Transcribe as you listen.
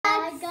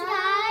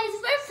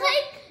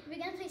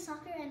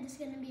soccer, and this is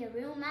gonna be a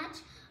real match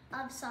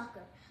of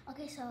soccer.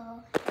 Okay,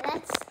 so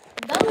let's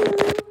go.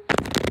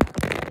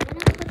 I'm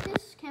gonna put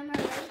this camera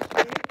right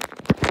here.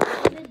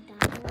 Put it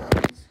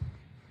downwards.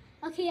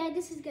 Okay, yeah,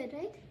 this is good,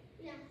 right?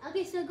 Yeah.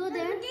 Okay, so go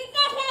there.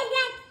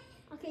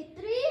 Okay,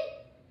 3,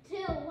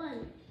 2,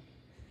 1.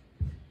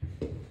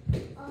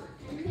 Oh,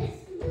 I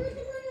missed. Do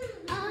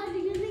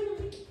you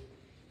think?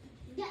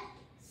 Yeah,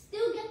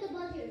 still get the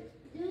ball here.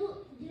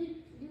 Do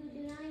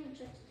not even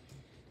touch.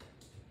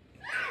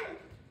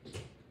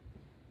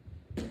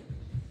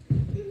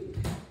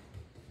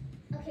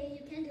 Okay,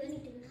 you can't do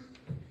anything now.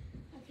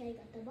 Okay, I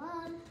got the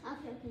ball.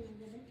 Okay, I'm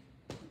good.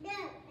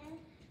 Yeah.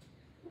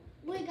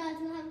 Wait, guys,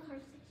 we'll have a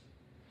conversation.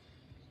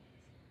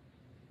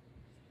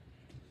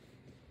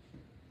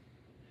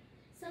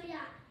 So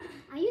yeah,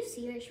 are you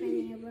serious right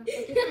now, bro?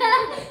 Okay,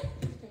 fine.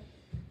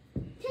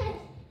 10.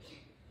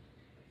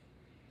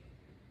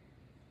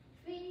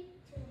 3,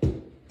 2.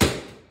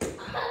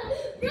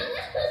 Bro,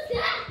 that was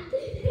that.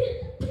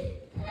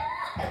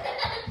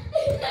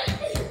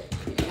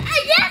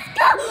 Yes,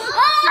 go! Oh!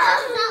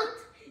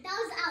 That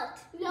was out.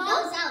 No. That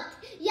was out.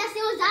 Yes,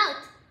 it was out.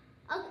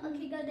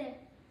 Okay, go there.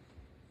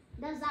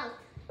 That was out.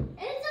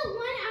 It's a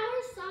 1-hour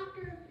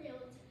soccer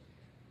field.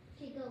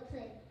 Okay, go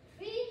play.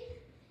 3,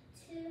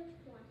 2,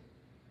 1.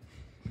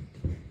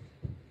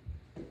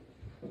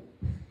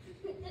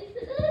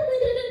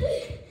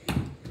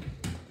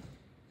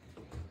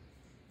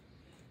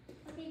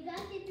 Okay, you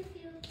gotta get the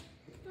field.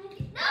 No!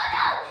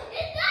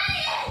 It's not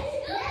in!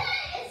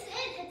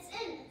 It's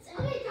in.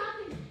 Okay, drop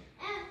it.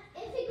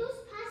 If it goes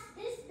past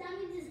this, that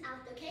means it's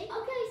out, okay?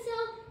 Okay, so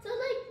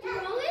like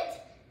throw it,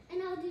 and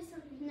I'll do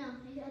something. No,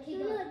 okay,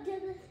 go.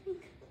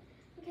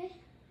 Okay.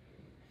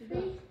 Go.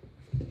 3.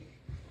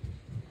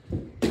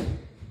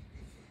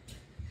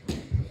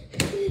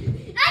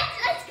 I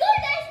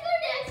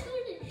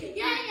scored it.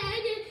 Yeah, I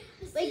did.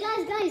 Wait,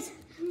 guys.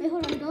 Wait,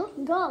 hold on.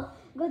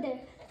 Go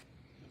there.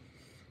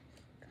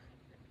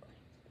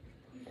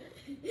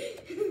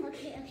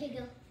 Okay,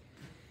 go.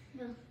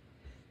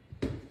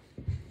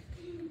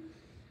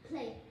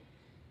 Play.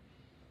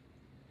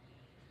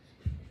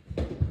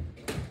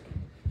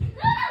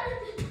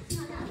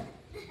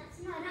 That's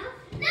not out.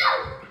 No!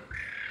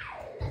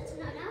 That's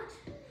not out.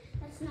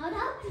 That's not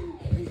out.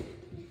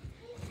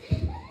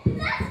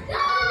 Let's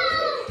go!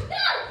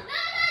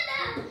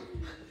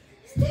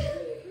 No!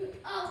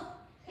 Oh,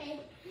 okay.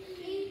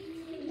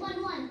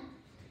 1-1.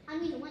 I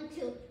mean 1-2. 1-2.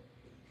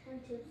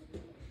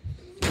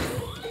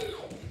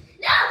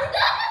 No!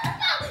 That's a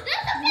foul!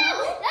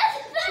 That's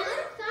a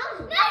foul!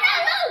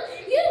 No!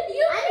 You!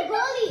 I'm a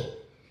goalie.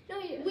 No,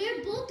 you. We're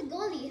both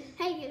goalie.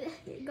 Hey,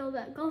 go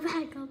back.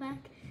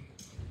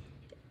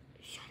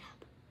 Shut up,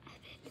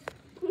 Evan.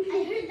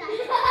 I heard that.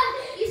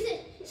 You said,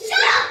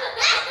 shut up,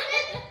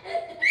 Evan!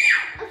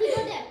 Okay,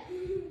 go there.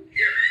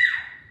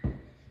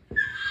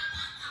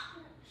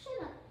 Shut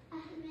up,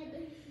 Ahmed.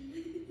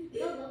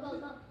 Go.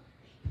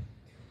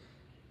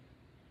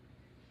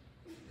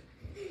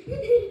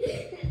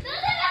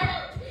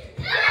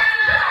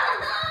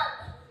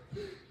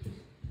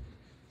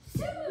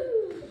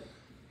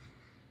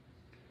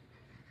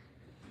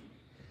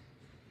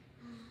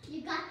 You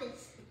got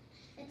this.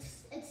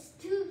 It's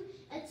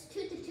 2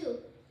 to 2.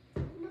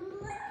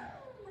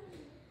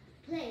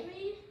 Play.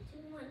 3,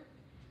 2, 1.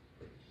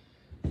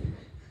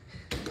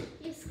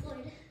 You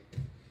scored.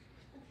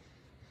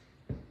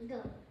 Go.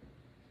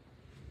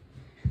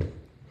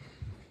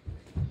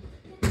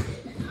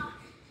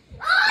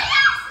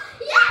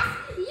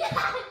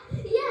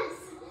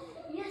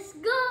 Yes,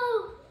 go.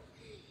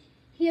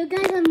 Here,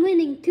 guys, I'm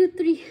winning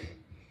 2-3.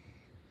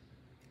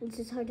 This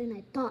is harder than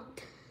I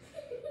thought.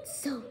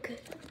 So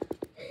good.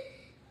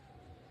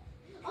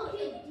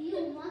 Okay, do you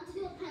want to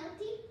do a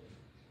penalty?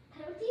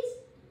 Penalty?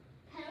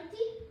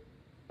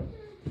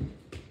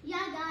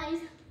 Yeah,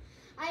 guys,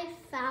 I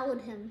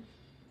fouled him.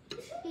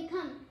 Okay,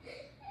 come.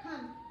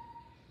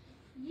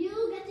 You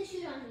get to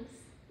shoot on me.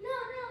 No,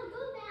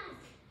 go back.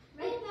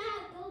 Right?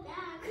 Go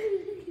back.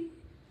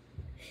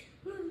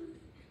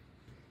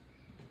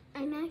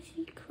 I'm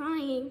actually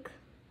crying.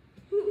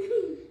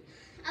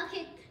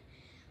 Okay,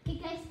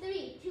 guys,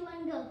 3, 2,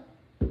 1, go.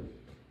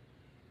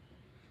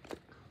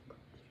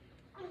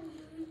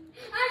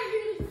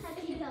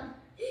 Okay, go.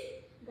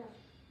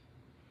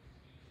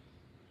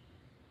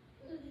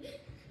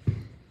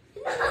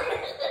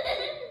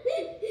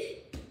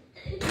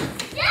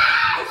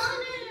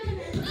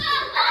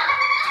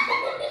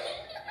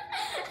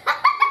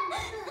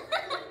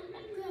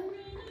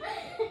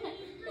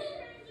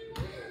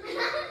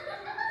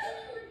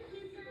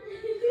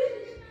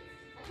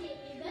 Okay,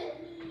 you good?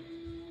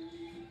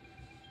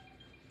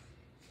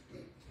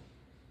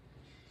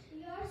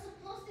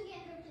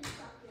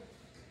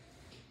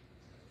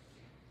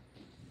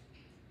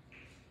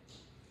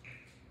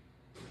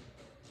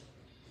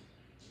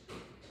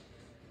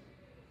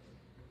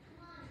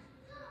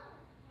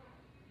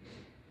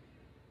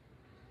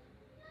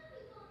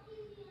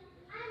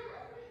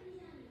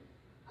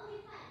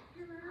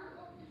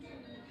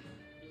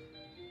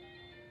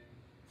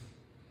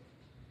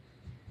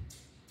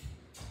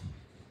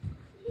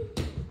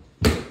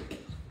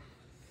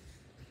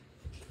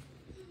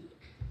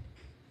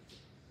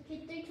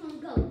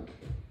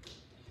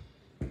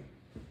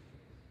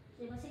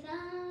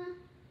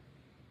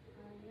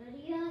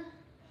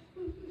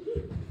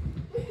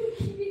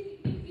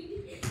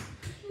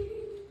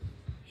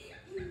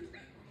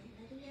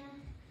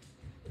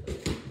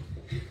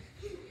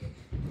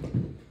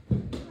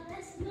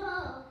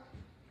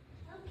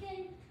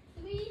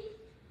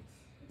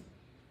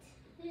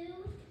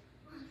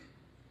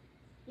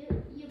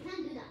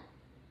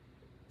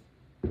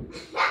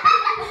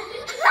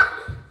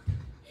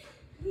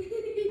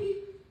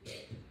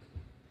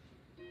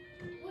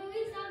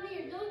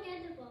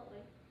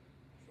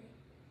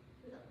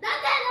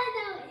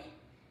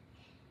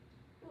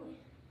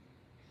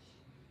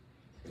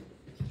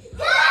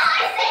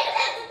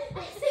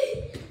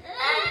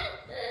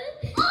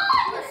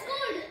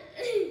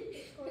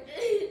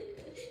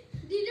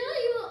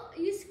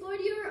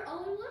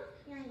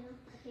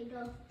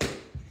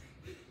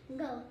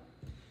 Go.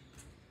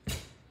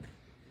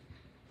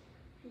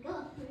 Go.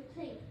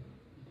 Play.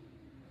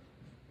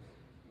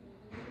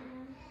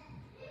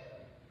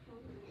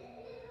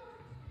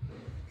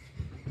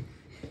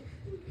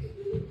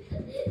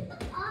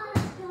 Oh,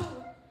 let's go.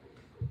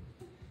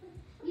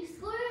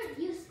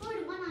 You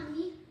scored 1 on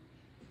me.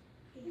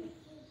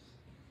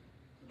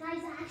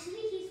 Guys,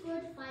 actually he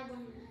scored 5 on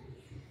me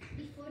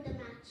before the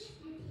match.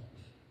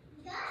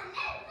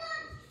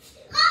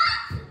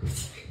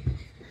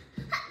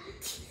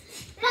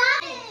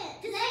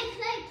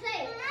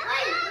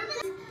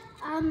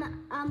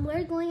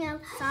 We're going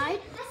outside.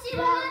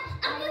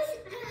 On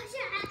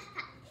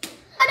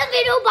the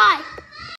video, bye.